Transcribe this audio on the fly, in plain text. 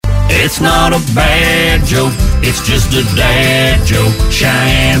It's not a bad joke, it's just a dad joke.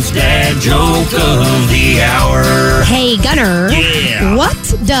 Cheyenne's dad joke of the hour. Hey, Gunner. Yeah. What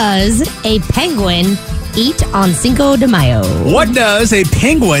does a penguin eat on Cinco de Mayo? What does a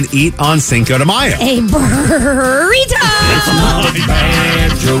penguin eat on Cinco de Mayo? A burrito. It's not a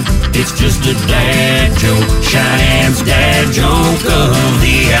bad joke, it's just a dad joke. Cheyenne's dad joke of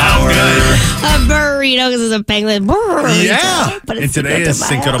the hour. A burrito because it's a penguin. Burrito. Yeah. But And it's today is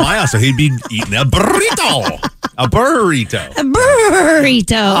Cinco de Mayo, so he'd be eating a burrito. A burrito. A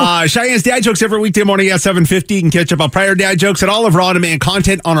burrito. Cheyenne's Dad Jokes every weekday morning at 7:50. You can catch up on prior dad jokes and all of our on-demand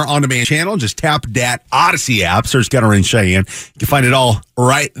content on our on-demand channel. Just tap that Odyssey app, search Gunner and Cheyenne. You can find it all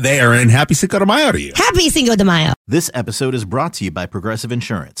right there. And happy Cinco de Mayo to you. Happy Cinco de Mayo. This episode is brought to you by Progressive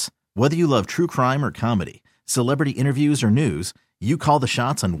Insurance. Whether you love true crime or comedy, celebrity interviews or news, you call the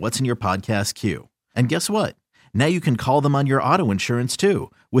shots on what's in your podcast queue. And guess what? Now you can call them on your auto insurance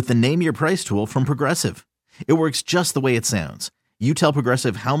too with the Name Your Price tool from Progressive. It works just the way it sounds. You tell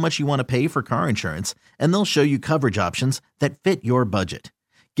Progressive how much you want to pay for car insurance, and they'll show you coverage options that fit your budget.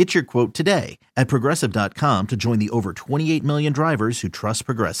 Get your quote today at Progressive.com to join the over 28 million drivers who trust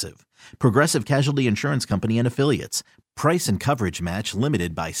Progressive. Progressive Casualty Insurance Company and Affiliates. Price and coverage match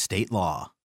limited by state law.